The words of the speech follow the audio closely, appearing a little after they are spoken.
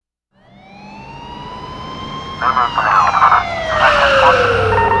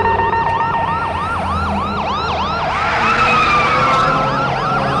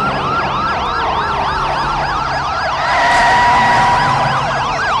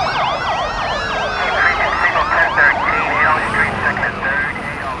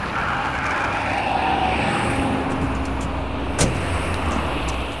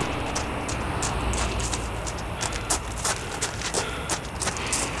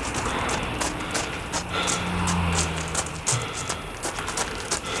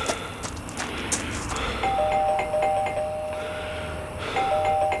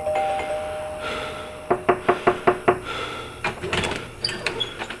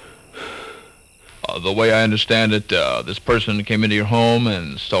The way I understand it, this person came into your home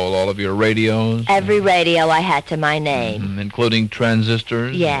and stole all of your radios? Every radio I had to my name. Mm-hmm. Including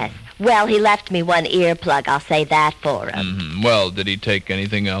transistors? Yes. Well, he left me one earplug, I'll say that for him. Mm-hmm. Well, did he take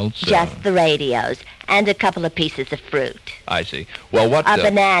anything else? Just the radios, and a couple of pieces of fruit. I see. Well, what... A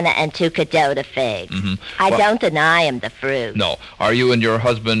banana and 2 Cadota figs. Mm-hmm. I don't deny him the fruit. No. Are you and your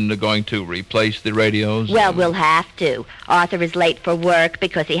husband going to replace the radios? Well, we'll have to. Arthur is late for work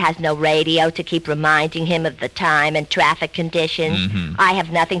because he has no radio to keep reminding him of the time and traffic conditions. Mm-hmm. I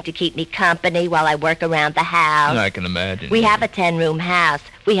have nothing to keep me company while I work around the house. I can imagine. We have a 10-room house.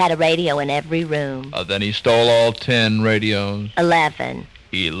 We had a radio in every room. Then he stole all 10 radios? 11.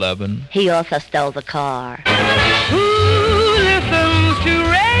 11? He also stole the car. Who listens to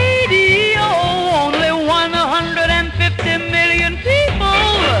radio? Only 150 million people.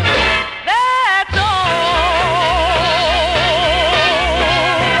 That's all.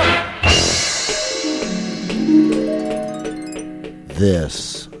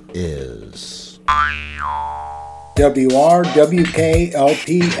 This is WRWKLP-FM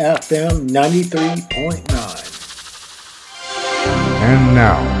 93.9. And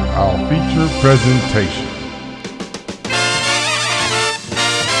now, our feature presentation.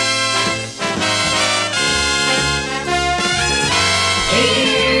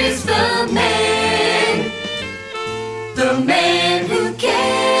 Here's the man who cares,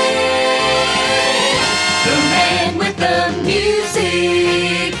 the man with the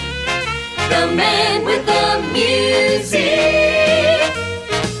music, the man with the music.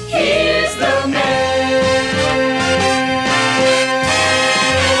 Here's the man.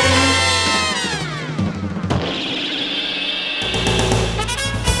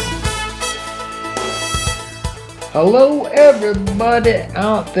 Hello, everybody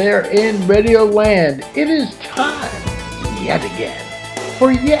out there in Radio Land. It is time, yet again,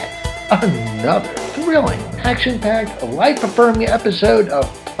 for yet another thrilling, action-packed, life-affirming episode of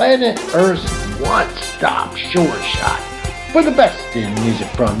Planet Earth's one-stop short shot for the best in music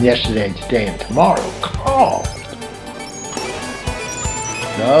from yesterday, today, and tomorrow, called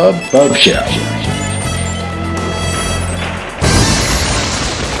The Bopst Show.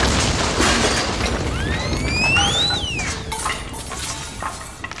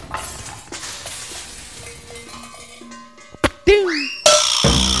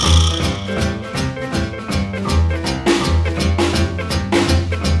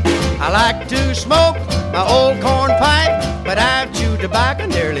 I like to smoke my old corn pipe, but I've chewed tobacco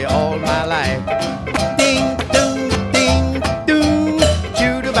nearly all my life. Ding, doom, ding, doom.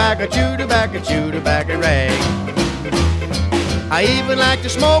 Chew tobacco, chew tobacco, chew tobacco rag. I even like to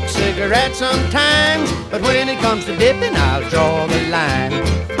smoke cigarettes sometimes, but when it comes to dipping, I'll draw the line.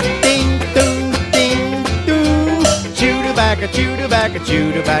 Ding, doom, ding, doom. Chew tobacco, chew tobacco,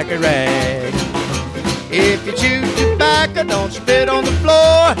 chew tobacco rag. If you chew tobacco, don't spit on the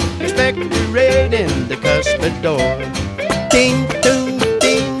floor. Expect to be right in the cuspid door. Ding, doom,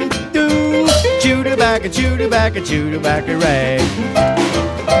 ding, doom. Chew tobacco, chew tobacco, chew tobacco rag.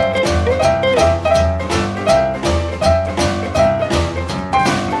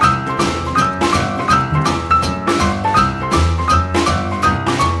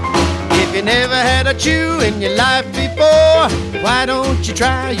 If you never had a chew in your life before, why don't you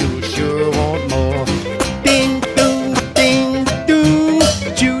try? You'll sure want more. Ding, doom, ding, doom.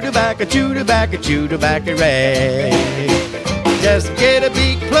 Chew tobacco, chew tobacco, chew tobacco rag. Just get a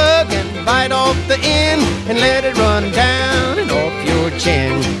big plug and bite off the end and let it run down and off your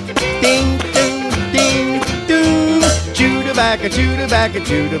chin. Ding, doom, ding, doom. Chew tobacco, chew tobacco,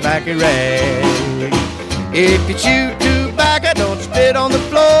 chew tobacco rag. If you chew tobacco, don't spit on the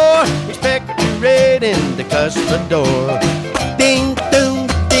floor. Expect to be right in the cuspid door. Ding, doom,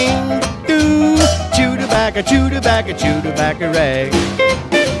 ding, doom. Chew tobacco, chew tobacco, chew tobacco rag.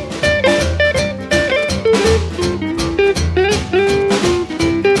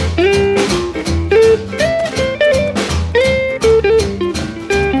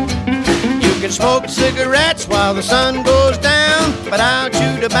 smoke cigarettes while the sun goes down, but I'll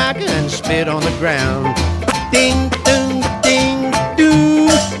chew tobacco and spit on the ground. Ding, ding, ding, doo.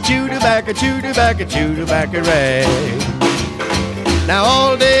 Chew tobacco, chew tobacco, chew tobacco rag. Now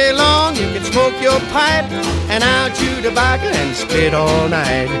all day long you can smoke your pipe, and I'll chew tobacco and spit all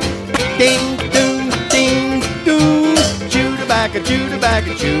night. Ding, ding, ding, doo. Chew tobacco, chew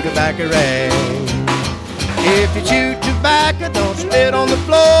tobacco, chew tobacco rag. If you chew tobacco, don't spit on the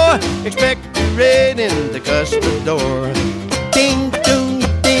floor. Expect to be red in the custard door. Ding, ding,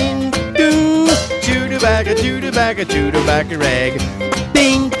 ding, doo. Chew tobacco, chew tobacco, chew tobacco rag.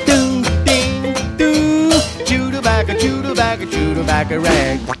 Ding, ding, ding, doo. Chew tobacco, chew tobacco, chew tobacco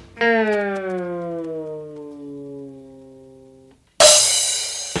rag.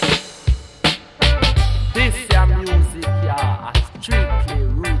 This your music, yeah, strictly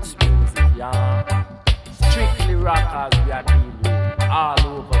roots music, yeah. Strictly rockers we are dealing with all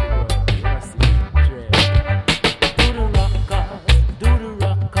over the world. You know, see, dread. Do the rockers, do the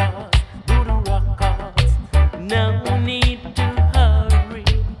rockers, do the rockers. No need to hurry.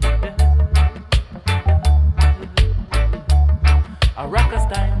 A rocker's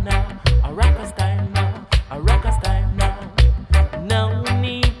time now, a rocker's time now, a rocker's time now. No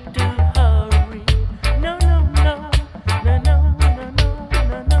need to hurry. No, no, no, no, no, no, no,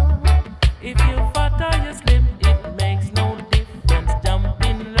 no, no. If you fat or you slim, it makes no difference. Jump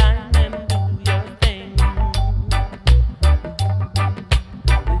in line and do your thing.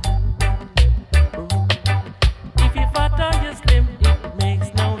 If you fat or you slim, it makes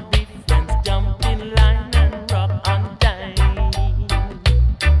no difference. Jump in line and rock on time.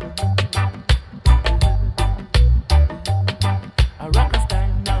 A rocker's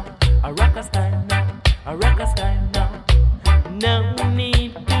time now, a rocker's time now, a rocker's time now. No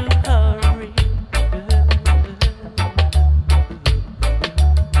need to hurry.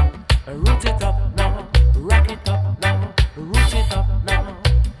 Root it up now, rock it up now, root it up now.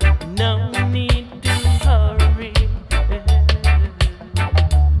 No need to hurry.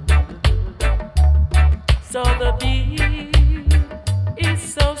 So the beat is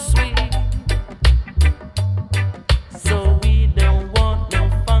so sweet. So we don't want no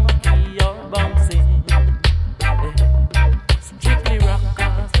funky or bouncing. Strictly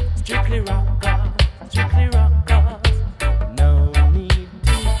rockers, strictly rockers, strictly rockers. No need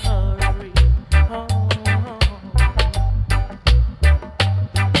to hurry. Oh.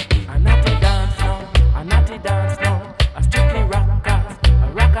 A naughty dance now, a naughty dance now. A strictly rockers, a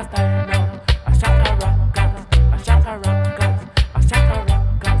rockers time now. A shaka rockers, a shaka rockers, a shaka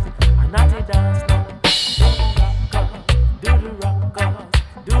rockers. A naughty dance now. Do the rockers,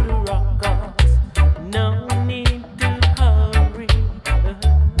 do the rockers. No need to hurry.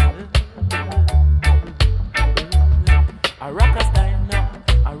 A rocker's time now,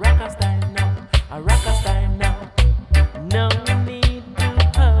 a rocker's time now, a rocker's time now. No need to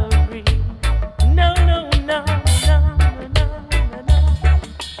hurry. No, no, no, no, no, no, no.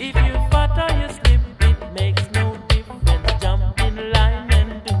 If you fat or you slim, it makes no difference. Jump in line and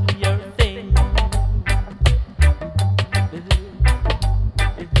do your thing.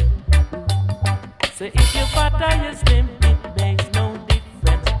 So if you fat or you slim, it makes no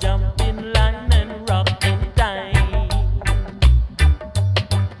difference. Jump in line and rock in time.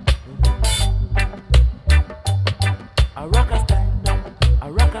 A rocker's time now,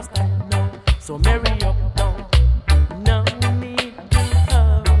 a rocker's time now. So merry up now. No need to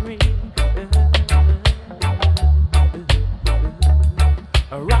hurry.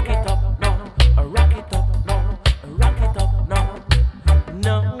 Rock it up now, rock it up now, rock it up now.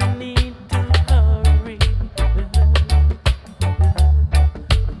 No need to hurry.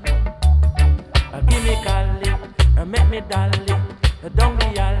 Give me Cali, make me dolly, don't be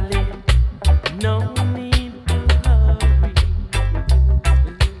alley. No need to hurry.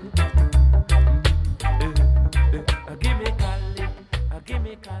 Give me Cali, give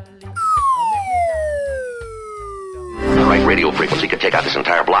me Cali, make me dolly. The right radio frequency could take out this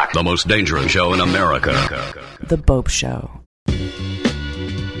entire block. The most dangerous show in America. The Bopst Show.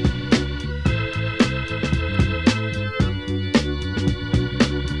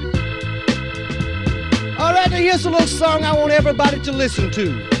 All right, now here's a little song I want everybody to listen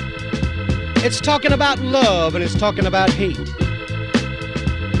to. It's talking about love and it's talking about hate.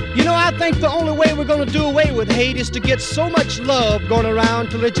 You know, I think the only way we're going to do away with hate is to get so much love going around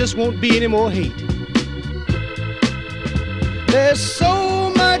till there just won't be any more hate. There's so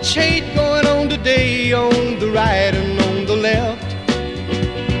much hate going on today on the right and on the left.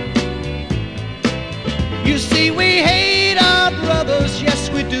 You see, we hate our brothers, yes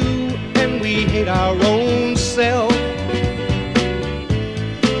we do, and we hate our own self.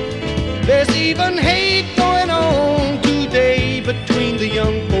 There's even hate going on today between the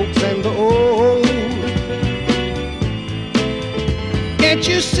young folks and the old. Can't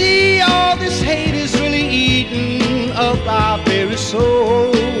you see all this hate is really eating up our very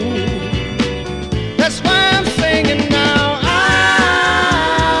soul? That's why I'm singing now. I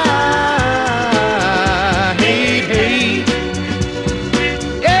hate hate.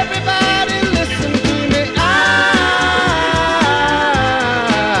 Everybody listen to me. I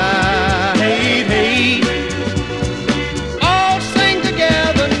hate hate. All sing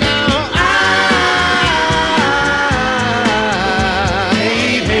together now. I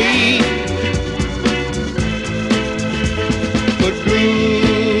hate hate. But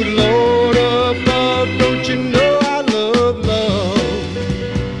good Lord above, don't you know I love love?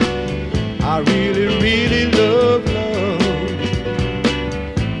 I really, really love love.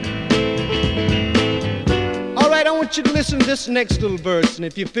 All right, I want you to listen to this next little verse, and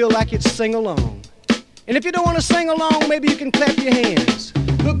if you feel like it, sing along. And if you don't want to sing along, maybe you can clap your hands.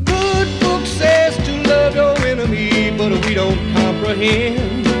 The good book says to love your enemy, but we don't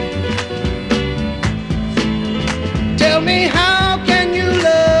comprehend. Tell me, how can you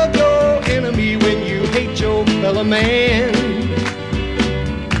love your enemy when you hate your fellow man?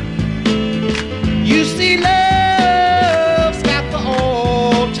 You see, love's got the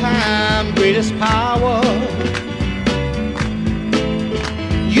all-time greatest power.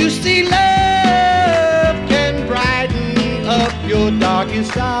 You see, love can brighten up your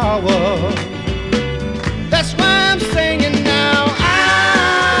darkest hour. That's why I'm singing now. I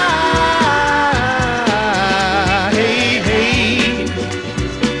hate hate.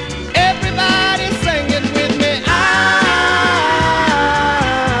 Everybody singing with me. I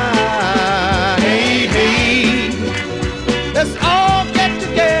hate hate. Let's all get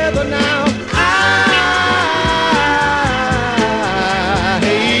together now. I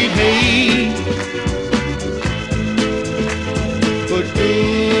hate hate. But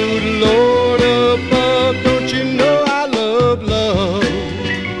good Lord above, don't you know I love love?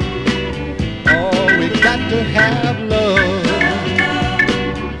 Oh, we got to have love.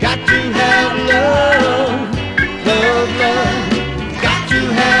 Got to have love. Love, love. Got to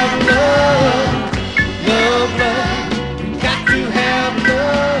have love. Love, love. We got to have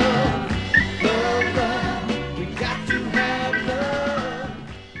love. Love, love. We got to have love.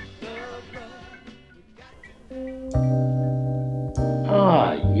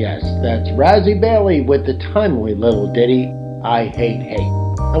 Ah, yes, that's Razzie Bailey with the timely little ditty, I Hate Hate.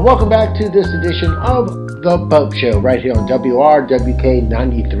 And welcome back to this edition of The Bopst Show right here on WRWK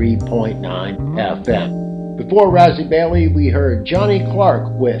 93.9 FM. Before Razzie Bailey, we heard Johnny Clark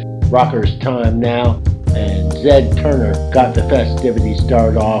with Rocker's Time Now, and Zed Turner got the festivities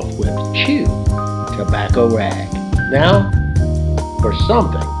started off with Chew, Tobacco Rag. Now, for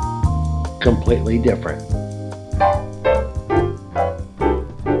something completely different.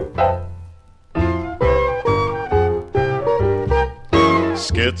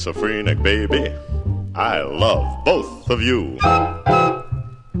 Schizophrenic baby, I love both of you.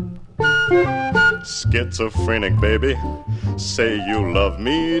 Schizophrenic baby, say you love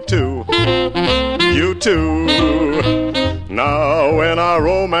me too. You too. Now when our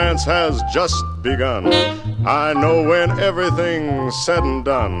romance has just begun, I know when everything's said and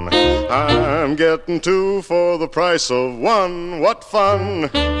done, I'm getting two for the price of one. What fun!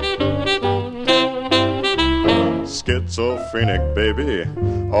 Schizophrenic baby,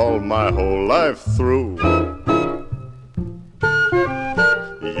 all my whole life through.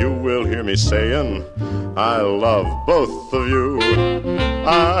 You will hear me saying, I love both of you.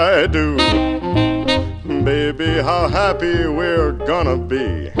 I do. Baby, how happy we're gonna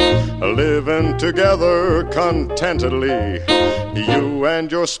be, living together contentedly. You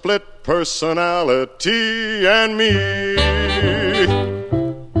and your split personality and me.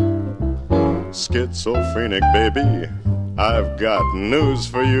 Schizophrenic baby, I've got news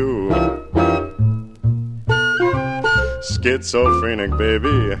for you. Schizophrenic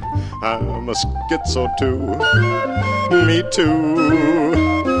baby, I'm a schizo too. Me too.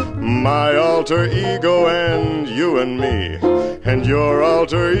 My alter ego and you and me, and your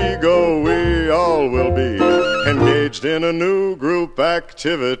alter ego, we all will be engaged in a new group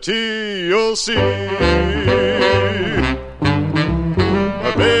activity, you'll see.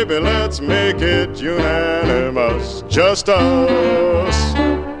 Baby, let's make it unanimous, just us.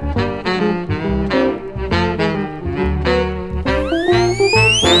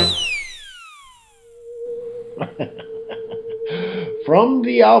 From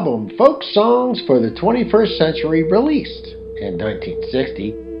the album Folk Songs for the 21st Century, released in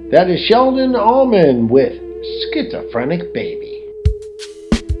 1960, that is Sheldon Allman with Schizophrenic Baby.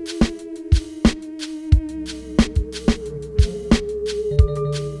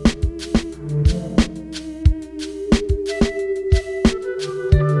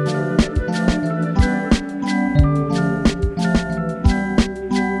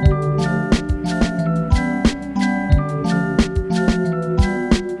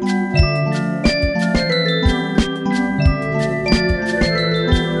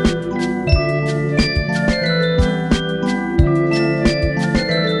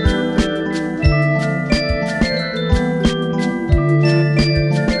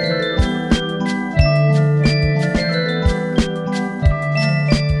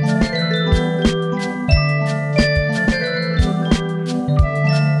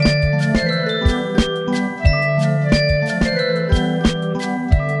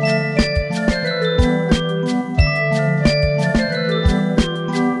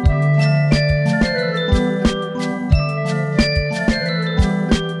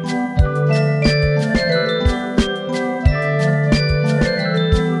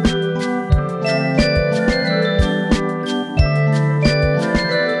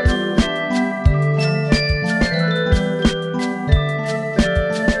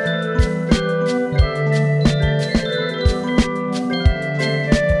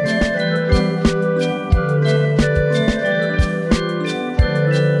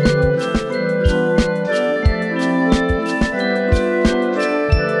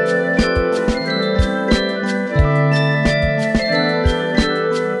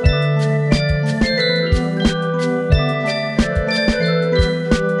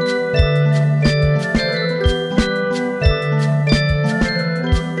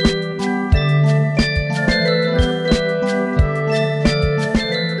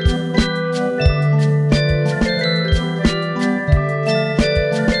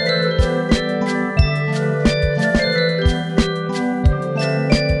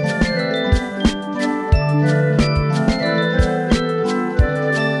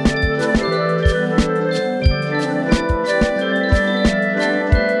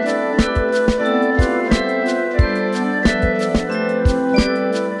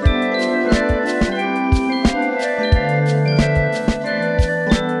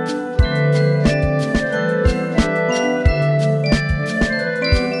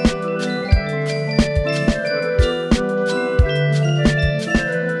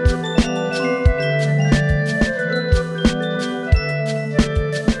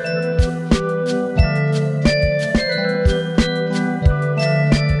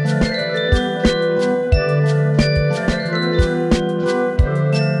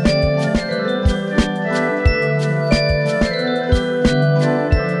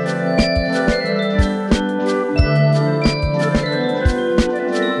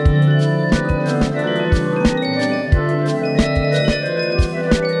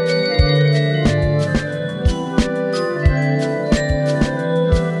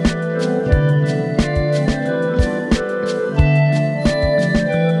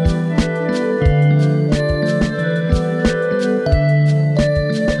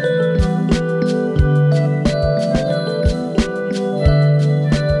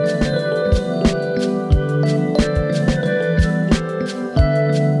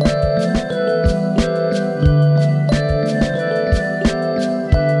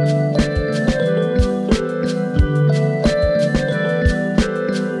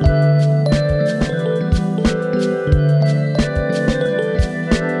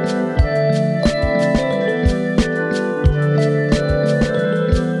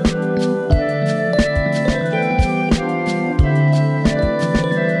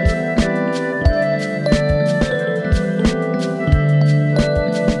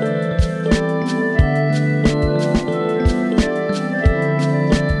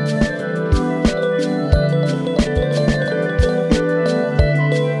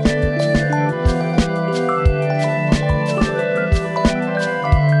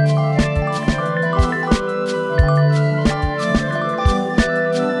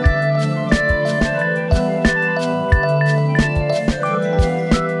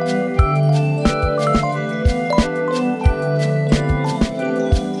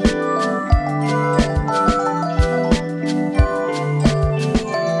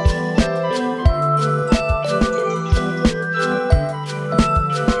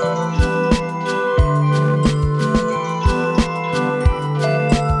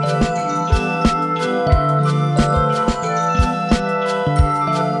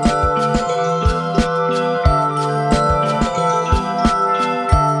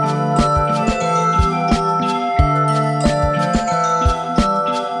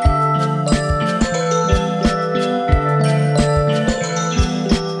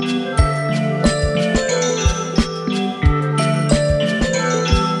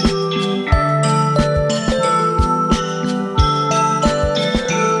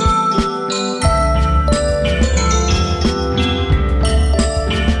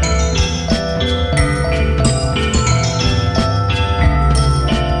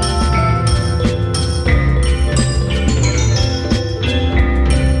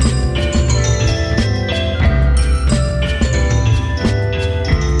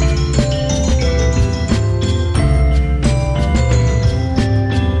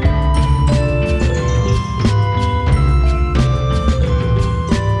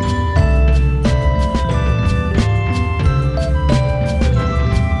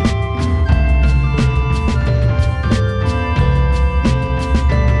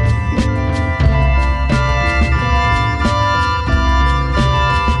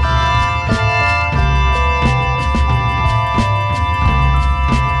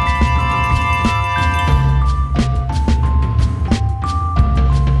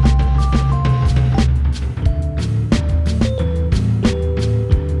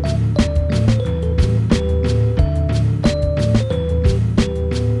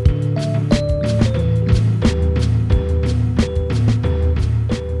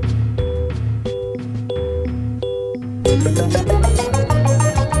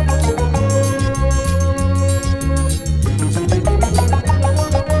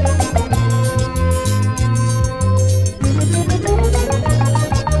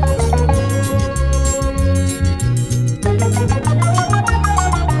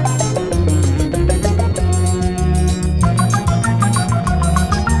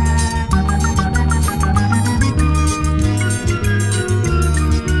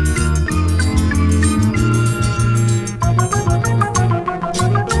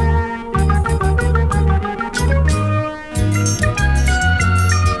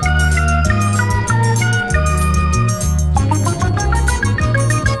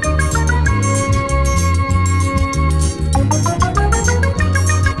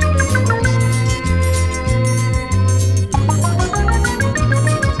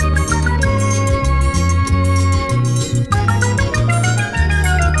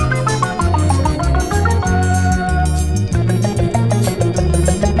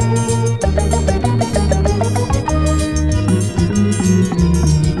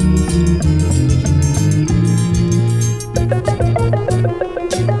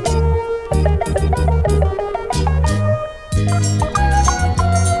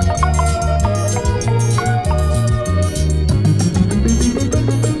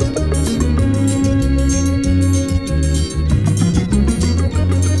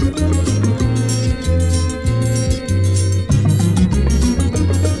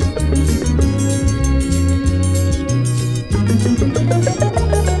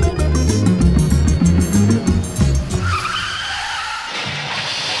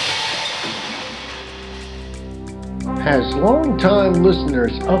 long-time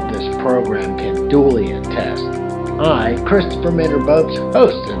listeners of this program can duly attest. I, Christopher Maynard Bopst,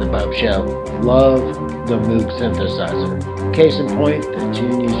 host of the Bopst Show, love the Moog synthesizer. Case in point, the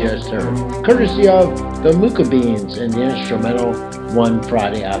tune you just heard, courtesy of the Mooka Beans in the instrumental One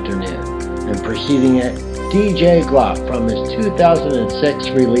Friday Afternoon. And preceding it, DJ Glock from his 2006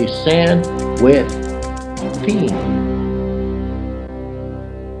 release Sand with Theme.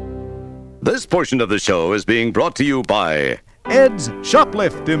 This portion of the show is being brought to you by Ed's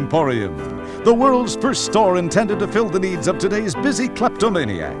Shoplift Emporium, the world's first store intended to fill the needs of today's busy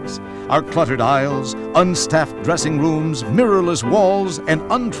kleptomaniacs. Our cluttered aisles, unstaffed dressing rooms, mirrorless walls, and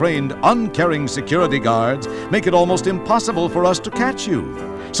untrained, uncaring security guards make it almost impossible for us to catch you.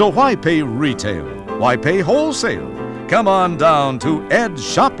 So why pay retail? Why pay wholesale? Come on down to Ed's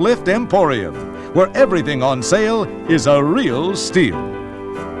Shoplift Emporium, where everything on sale is a real steal.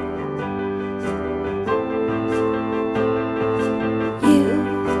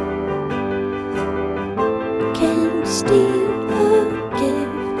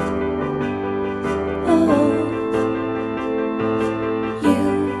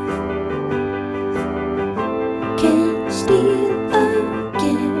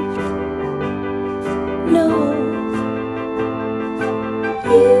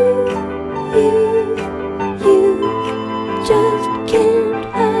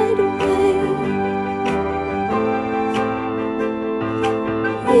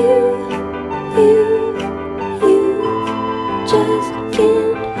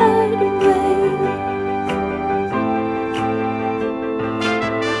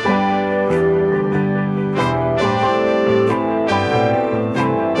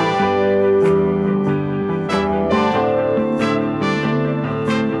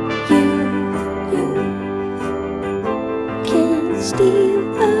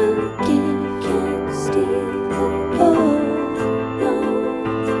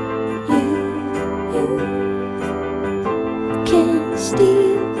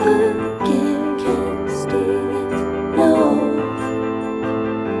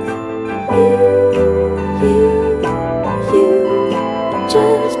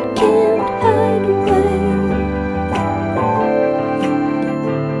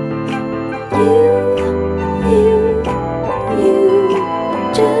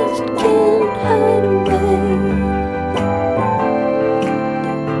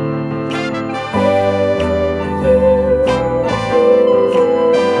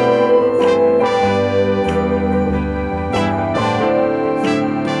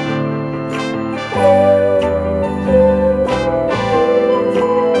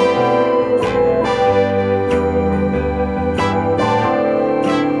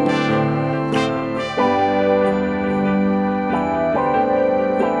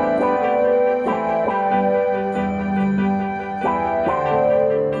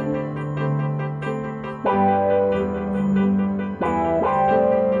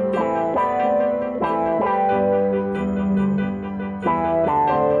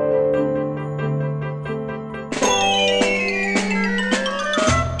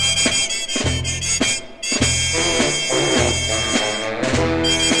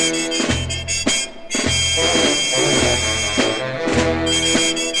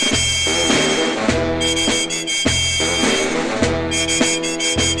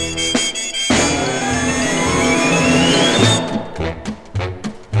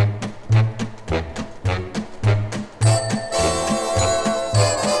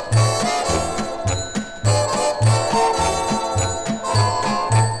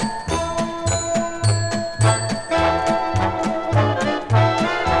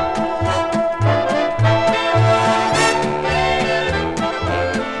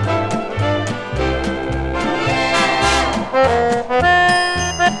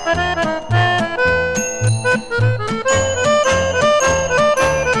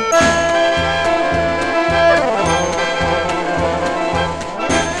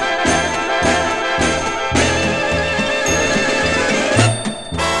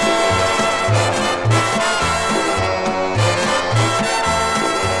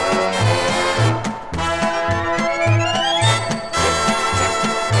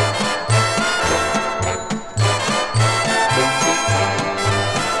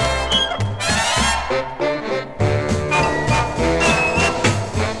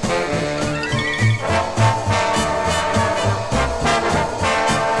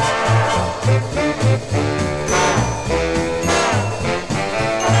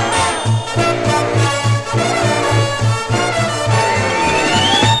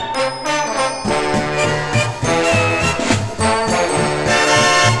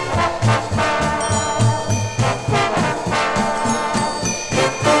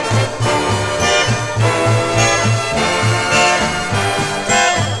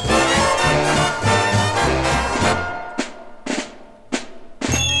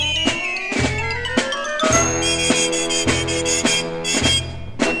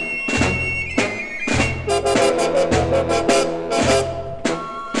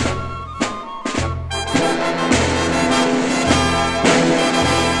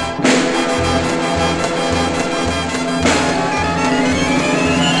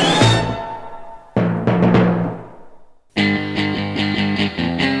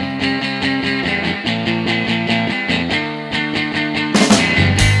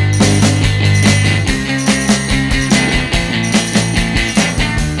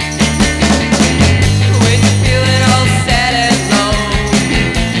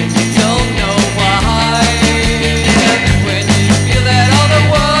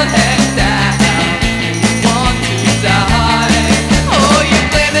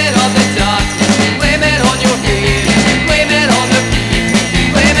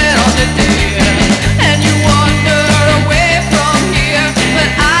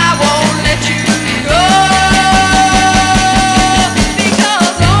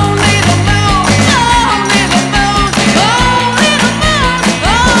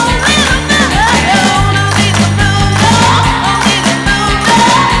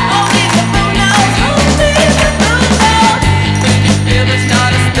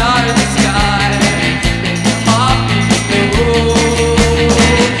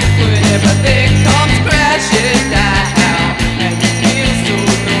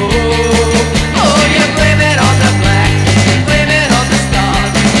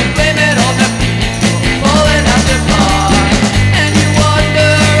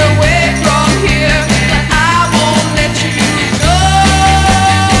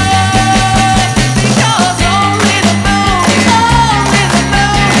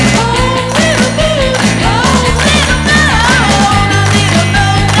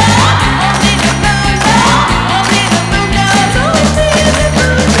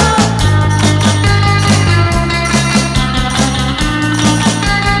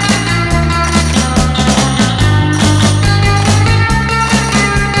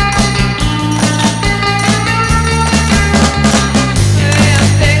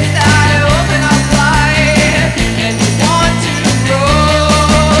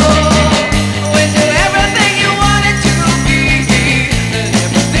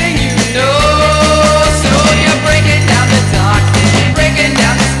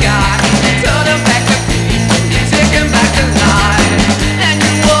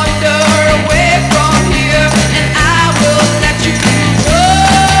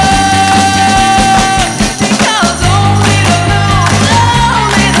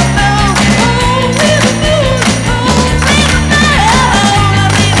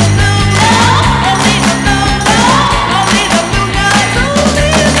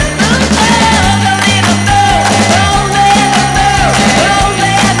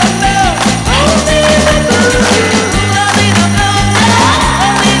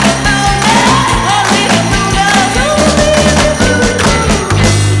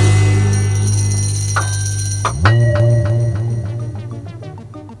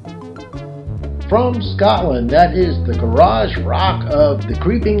 Scotland. That is the garage rock of the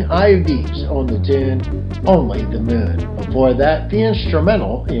Creeping Ivies on the tune Only the Moon. Before that, the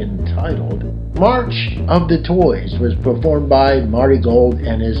instrumental entitled March of the Toys was performed by Marty Gold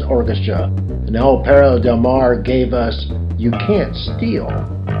and his orchestra. And El Perro Del Mar gave us You Can't Steal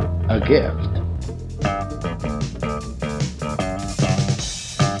a Gift.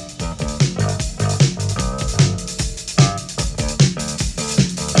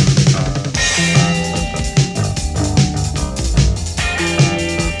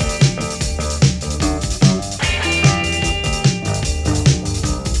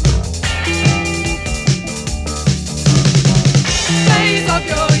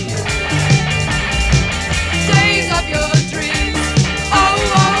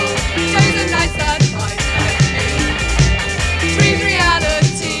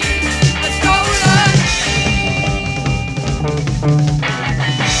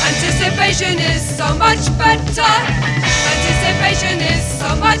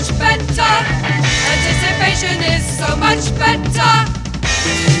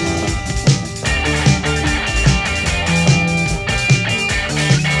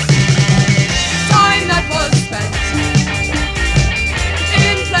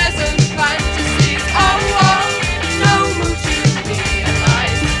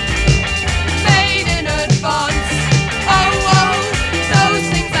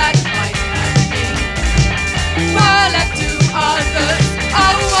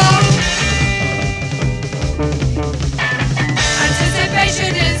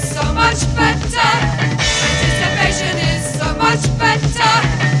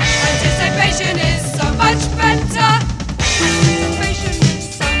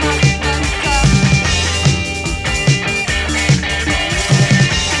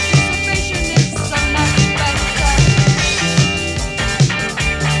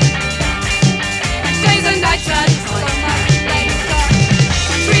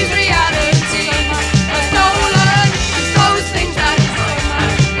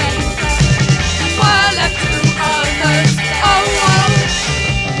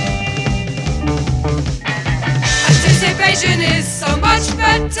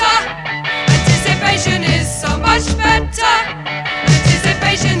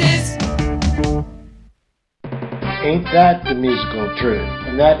 Ain't that the musical truth?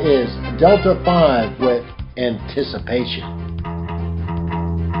 And that is Delta 5 with Anticipation.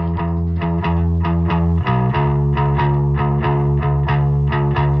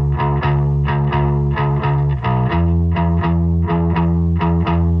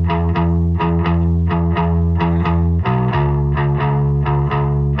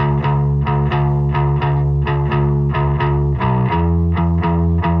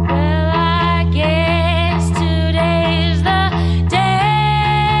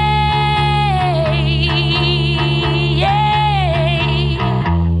 Yeah.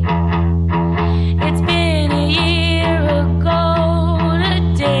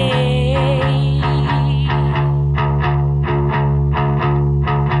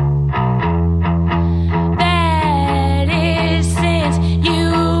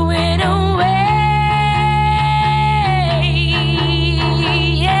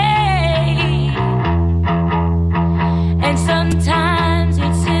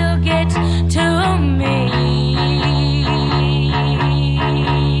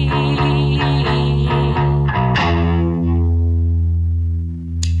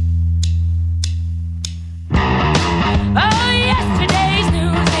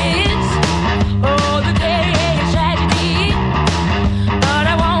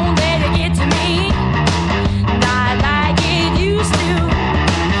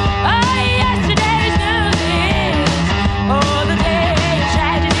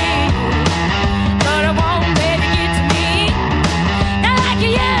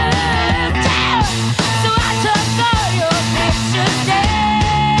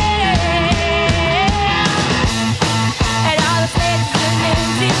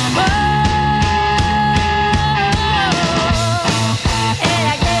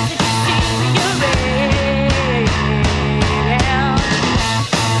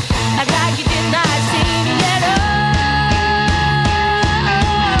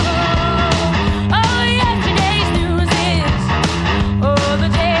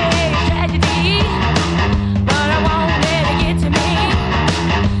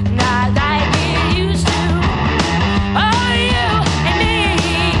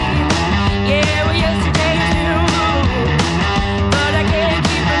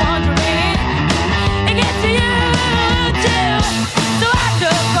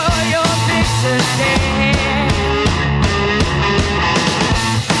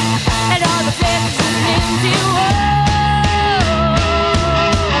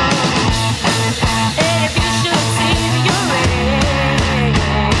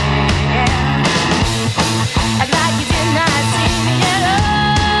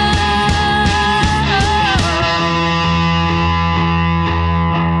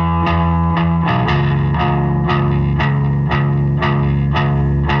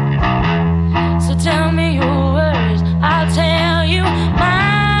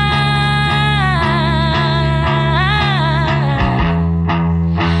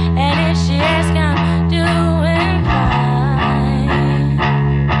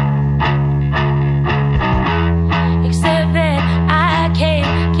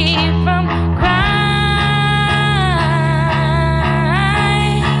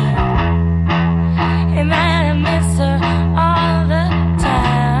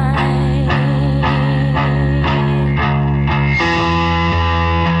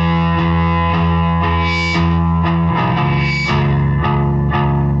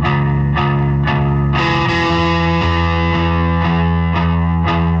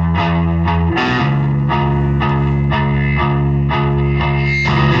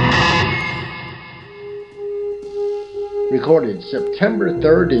 recorded September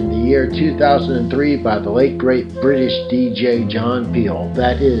 3rd in the year 2003 by the late great British DJ John Peel.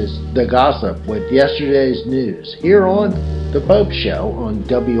 That is The Gossip with Yesterday's News, here on The Bopst Show on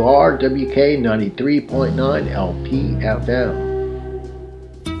WRWK 93.9 LPFM.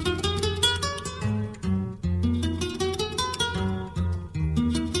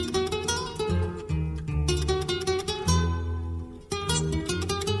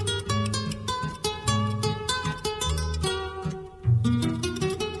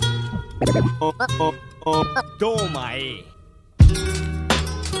 Toma ahí.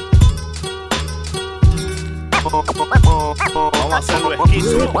 Vamos a hacerlo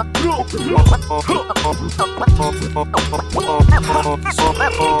esquizo.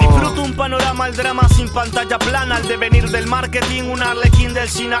 Disfruto un panorama, el drama sin pantalla plana. Al devenir del marketing, un arlequín del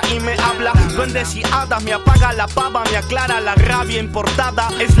Sina y me habla. Duendes y hadas, me apaga la pava, me aclara la rabia importada.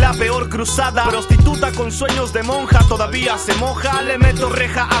 Es la peor cruzada. Prostituta con sueños de monja, todavía se moja. Le meto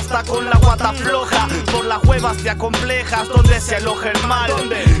reja hasta con la guata floja. Por las cuevas te acomplejas, donde se aloja el mal.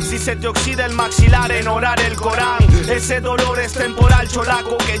 Si se te oxida el maxilar en orar el Corán. Ese dolor es temporal,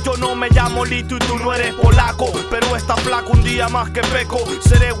 cholaco. Que yo no me llamo Lito y tú no eres polaco. Pero está flaco un día más que peco.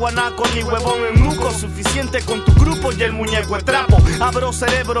 Seré guanaco ni huevón en nuco. Suficiente con tu grupo y el muñeco es trapo. Abro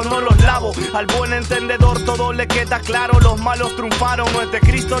cerebro, no los lavo. Al buen entendedor todo le queda claro. Los malos triunfaron, no es de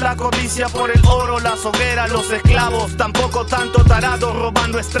Cristo la codicia por el oro. Las hogueras, los esclavos. Tampoco tanto tarado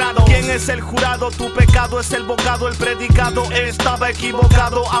robando estrado. ¿Quién es el jurado? Tu pecado es el bocado, el predicado. Estaba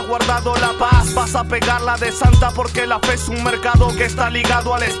equivocado, ha guardado la paz. Vas a pegarla de santa porque la fe es un mercado que está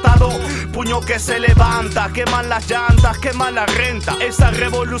ligado al Estado. Puño que se levanta, queman las llantas, queman la renta. Esa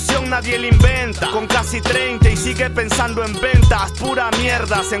revolución nadie la inventa. Con casi 30 y sigue pensando en ventas. Pura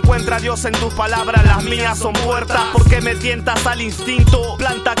mierda, se encuentra Dios en tus palabras. Las mías son puertas porque me tientas al instinto.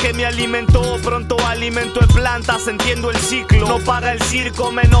 Planta que me alimentó, pronto alimento en plantas. Entiendo el ciclo, no paga el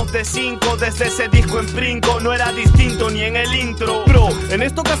circo. Menos de 5 desde ese disco en brinco. No era distinto ni en el intro. Bro, en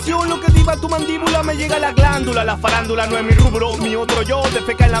esta ocasión lo que diva tu mandíbula me llega a la glándula. La farándula no es mi rubro, mi otro yo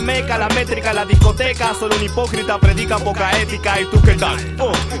defeca en la meca, la métrica, la discoteca. Solo un hipócrita predica poca ética. ¿Y tú qué tal?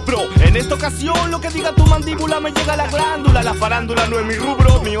 Oh, bro, en esta ocasión lo que diga tu mandíbula me llega a la glándula. La farándula no es mi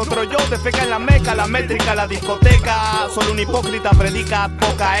rubro, mi otro yo defeca en la meca, la métrica, la discoteca. Solo un hipócrita predica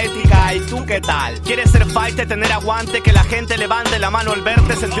poca ética. ¿Y tú qué tal? ¿Quieres ser fighter, tener aguante, que la gente levante la mano al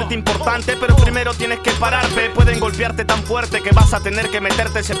verte, sentirte importante? Pero primero tienes que pararte. Pueden golpearte tan fuerte que vas a tener que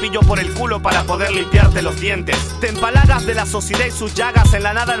meterte cepillo por el culo para poder limpiarte los dientes. Te empalagas de la sociedad y sus llagas. En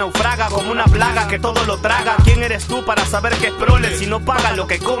la nada naufraga como una plaga que todo lo traga. ¿Quién eres tú para saber que es prole si no pagas lo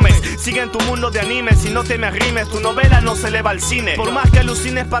que comes? Sigue en tu mundo de anime, si no te me arrimes. Tu novela no se eleva al cine. Por más que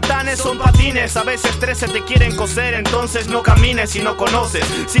alucines, patanes son patines. A veces 13 te quieren coser, entonces no camines si no conoces.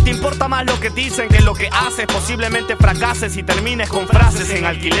 Si te importa más lo que dicen que lo que haces, posiblemente fracases y termines con frases en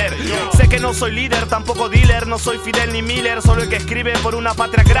alquiler. Sé que no soy líder, tampoco dealer. No soy Fidel ni Miller, solo el que escribe por una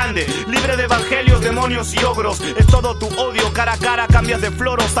patria grande, libre de evangelios, demonios y ogros. Es todo tu odio, cara a cara cambias de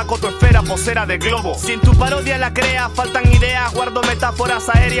floro. Saco tu esfera posera de globo. Si en tu parodia la creas, faltan ideas. Guardo metáforas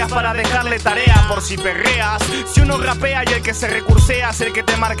aéreas para dejarle tarea por si perreas. Si uno rapea y el que se recursea es el que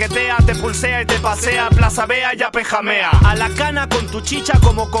te marquetea, te pulsea y te pasea. Plaza Bea ya pejamea. A la cana con tu chicha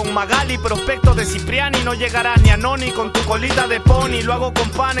como con Magali. Prospecto de Cipriani, no llegarás ni a Noni con tu colita de pony. Lo hago con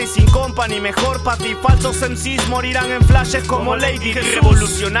pana y sin company. Mejor pa' ti, falsos MCs morirán en flashes como Lady Jesús.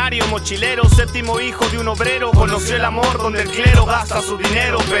 Revolucionario, mochilero, séptimo hijo de un obrero. Conoció el amor donde el clero gasta su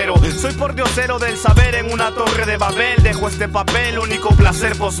dinero. Pero soy pordiosero del saber en una torre de Babel. Dejo este papel, único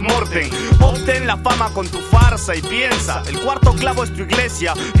placer post-mortem. Obtén la fama con tu farsa y piensa. El cuarto clavo es tu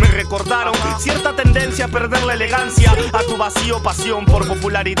iglesia. Me recordaron cierta tendencia a perder la elegancia. A tu vacío pasión por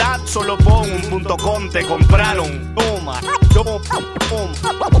popularidad. Solo pon un .com, te compraron. Toma, toma,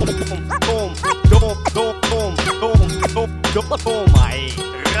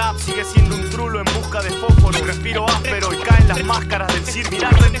 rap sigue siendo un trulo en busca de fósforo. Respiro áspero y caen las máscaras del circo.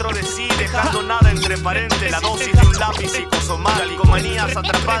 Mirar dentro de sí, dejando nada entre paréntesis. La dosis de un lápiz psicosomal. Calcomanías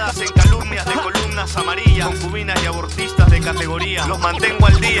atrapadas en calumnias de columnas amarillas. Concubinas y abortistas de categoría. Los mantengo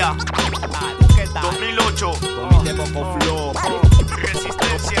al día. 2008. Comité Poco Flow.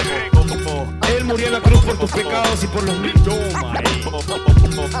 Resistencia Greco. Él murió en la cruz por tus pecados y por los míos.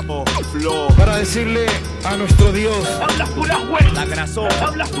 Para decirle a nuestro Dios: hablas pura juez, la grasó,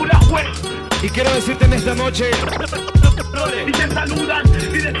 hablas pura juez. Y quiero decirte en esta noche: y te saludan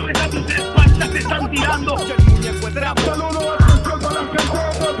y después a tus espaldas te están tirando. El muñeco es trapo. Saludo especial para la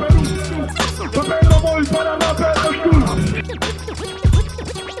gente de Perú. Pedro voy para la Perú.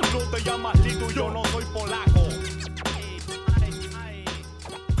 No te llamas Lito, yo no soy polaco.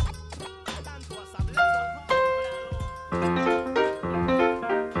 Tanto has hablado.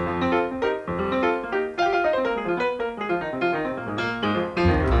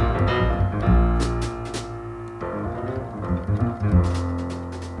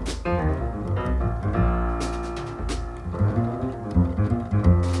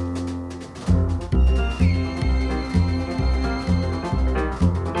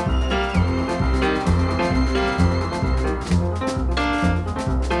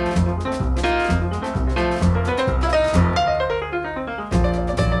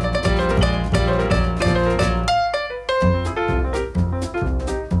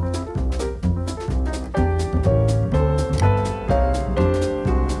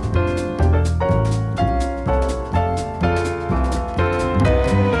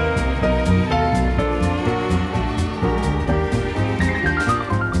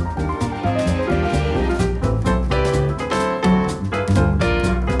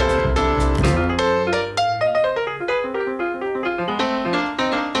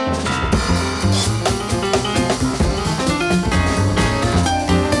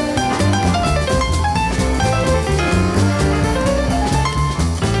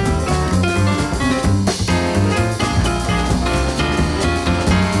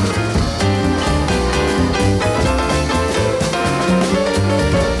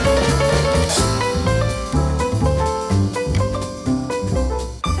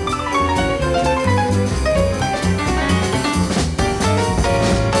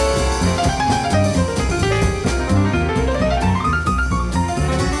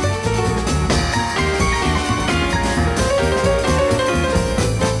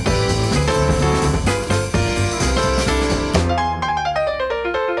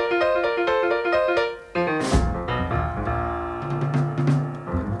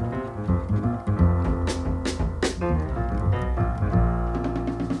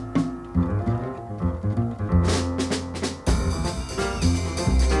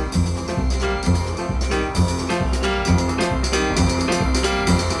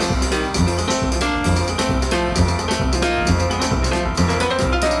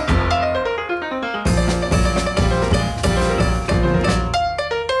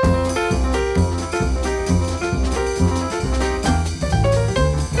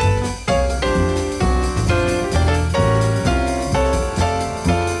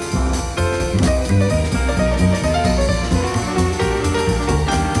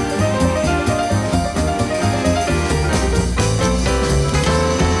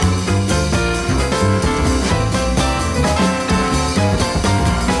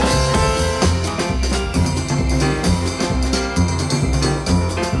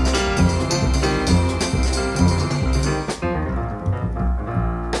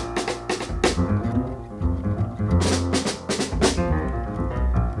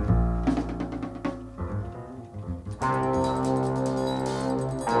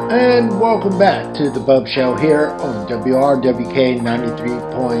 welcome back to the Bopst Show here on WRWK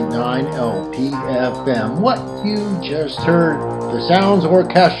 93.9 LPFM. What you just heard, the Sounds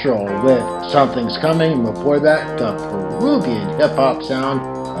Orchestral with Something's Coming. Before that, the Peruvian hip-hop sound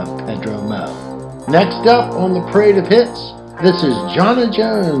of Pedro Mo. Next up on the Parade of Hits, this is Jonna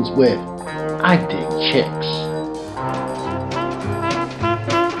Jones with I Dig Chicks.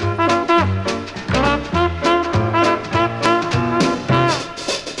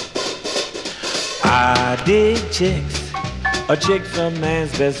 I dig chicks, a chick's a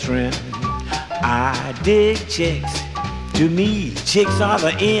man's best friend. I dig chicks, to me chicks are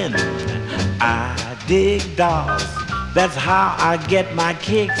the end. I dig dolls, that's how I get my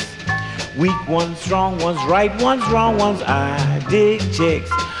kicks. Weak ones, strong ones, right ones, wrong ones. I dig chicks,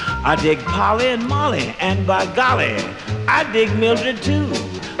 I dig Polly and Molly, and by golly, I dig Mildred too.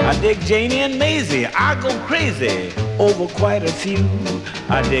 I dig Janie and Maisie, I go crazy over quite a few.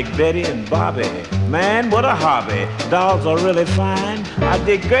 I dig Betty and Bobby, man, what a hobby. Dolls are really fine. I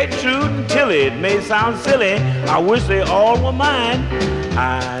dig Gertrude and Tilly, it may sound silly, I wish they all were mine.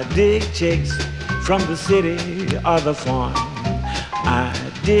 I dig chicks from the city or the farm. I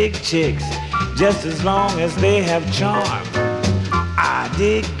dig chicks just as long as they have charm. I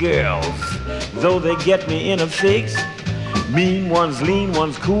dig girls, though they get me in a fix. Mean ones, lean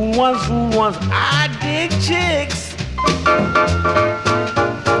ones, cool ones, fool ones. I dig chicks.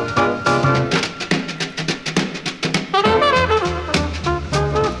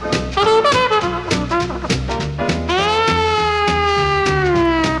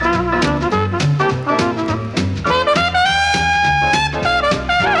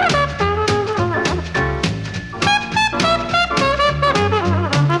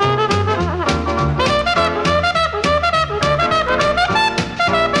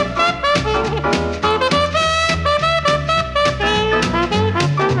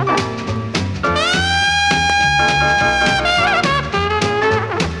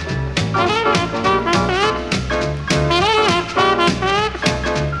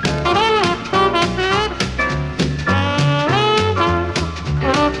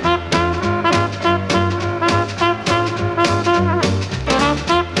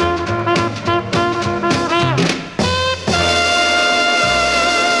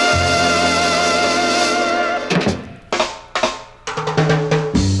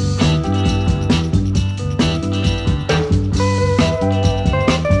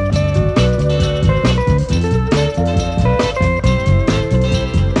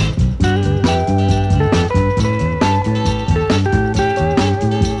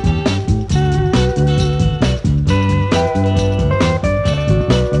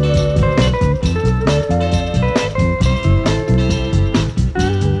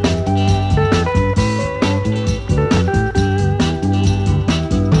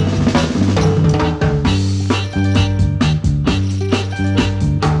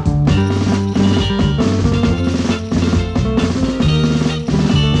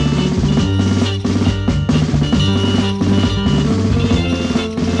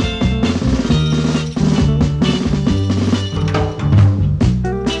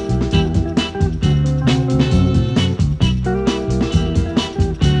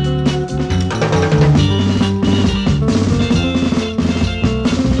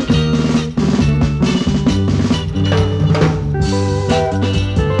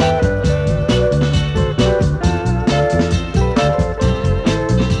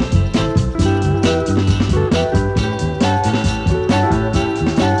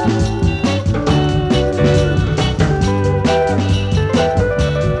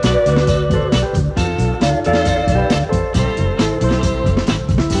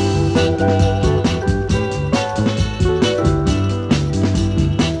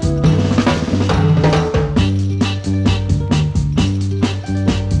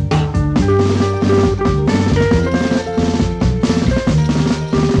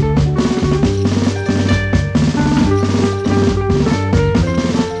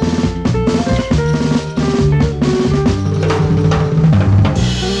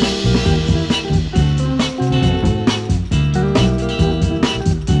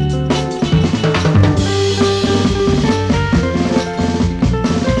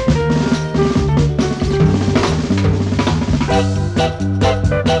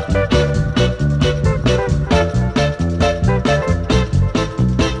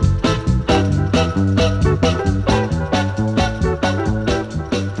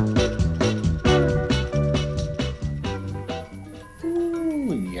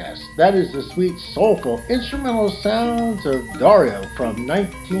 That is the sweet, soulful instrumental sounds of Dario from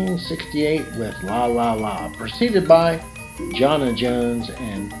 1968 with La La La, preceded by Jonna Jones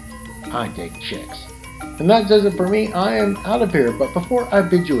and I dig chicks. And that does it for me. I am out of here, but before I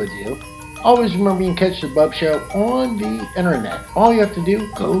bid you adieu, always remember you can catch the Bopst Show on the internet. All you have to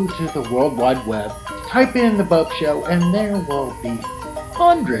do, go to the World Wide Web, type in the Bopst Show, and there will be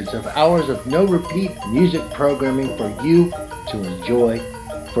hundreds of hours of no-repeat music programming for you to enjoy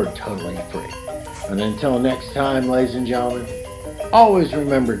for totally free. And until next time, ladies and gentlemen, always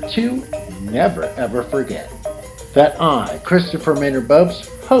remember to never ever forget that I, Christopher Maynard Bopst,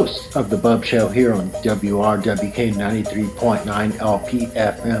 host of the Bopst Show here on WRWK 93.9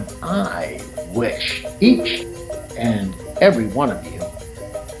 LPFM, I wish each and every one of you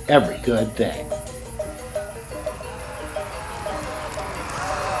every good thing.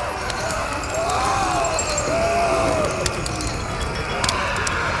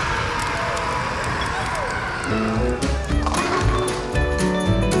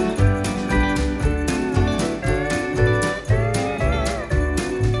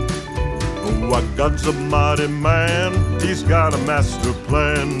 God's a mighty man, he's got a master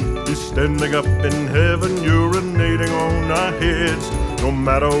plan. He's standing up in heaven, urinating on our heads. No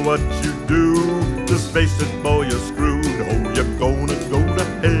matter what you do, just face it, boy, you're screwed. Oh, you're gonna go to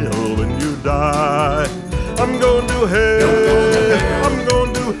hell when you die. I'm going to hell, I'm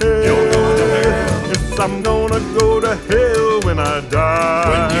going to hell. You're going to hell. Yes, I'm gonna go to hell when I die.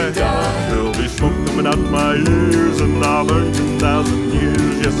 When you die. There'll be smoke coming out my ears and I'll burn 2,000 years.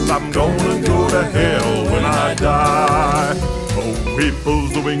 Yes, I'm gonna go to hell when I die. Oh, he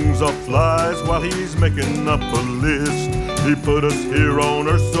pulls the wings off flies while he's making up a list. He put us here on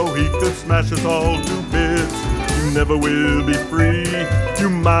earth so he could smash us all to bits. You never will be free, you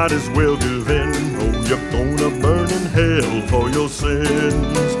might as well give in. Oh, you're gonna burn in hell for your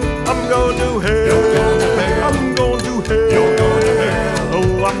sins. I'm going to hell, I'm going to hell. You're going to hell.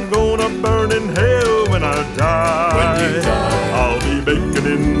 Oh, I'm gonna burn in hell when I die. When you die. I'll be baking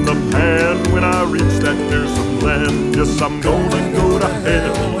in the pan when I reach that fearsome land. Yes, I'm gonna go to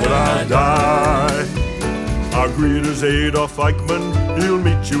hell when I die. Our greeter's Adolf Eichmann, he'll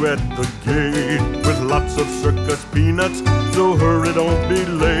meet you at the gate with lots of circus peanuts, so hurry, don't be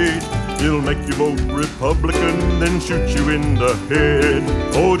late. He'll make you vote Republican, then shoot you in the head.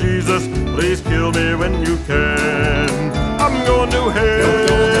 Oh, Jesus, please kill me when you can. I'm going to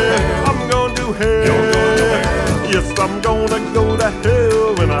hell, I'm going to hell. Yes, I'm gonna go to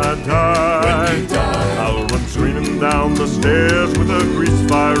hell when I die. When you die. I'll run screaming down the stairs with a grease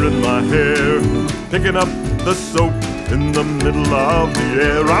fire in my hair, picking up the soap in the middle of the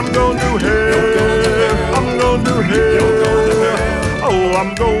air. I'm going to hell, I'm going to hell. Oh,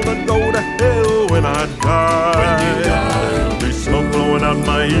 I'm gonna go to hell when I die. When you die. There'll be smoke blowing out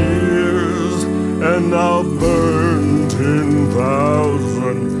my ears, and I'll burn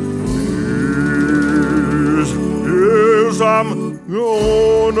 10,000 years. Yes, I'm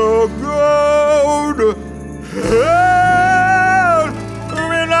gonna go to hell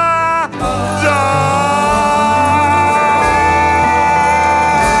when I die.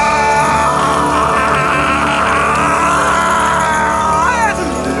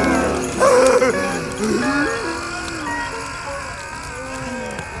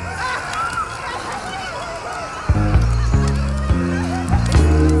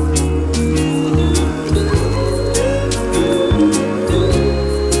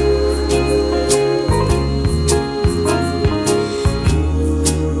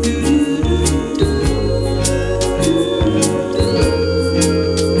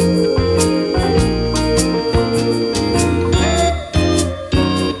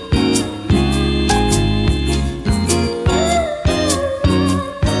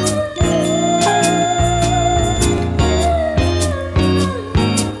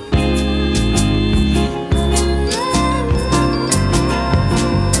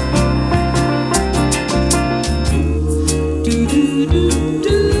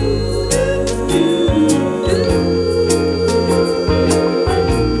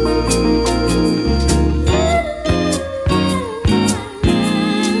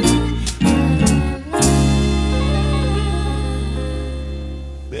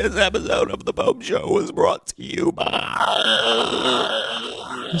 This episode of The Bopst Show was brought to you by...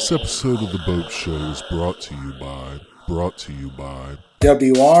 This episode of The Bopst Show is brought to you by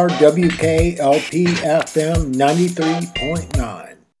WRWK LPFM 93.9.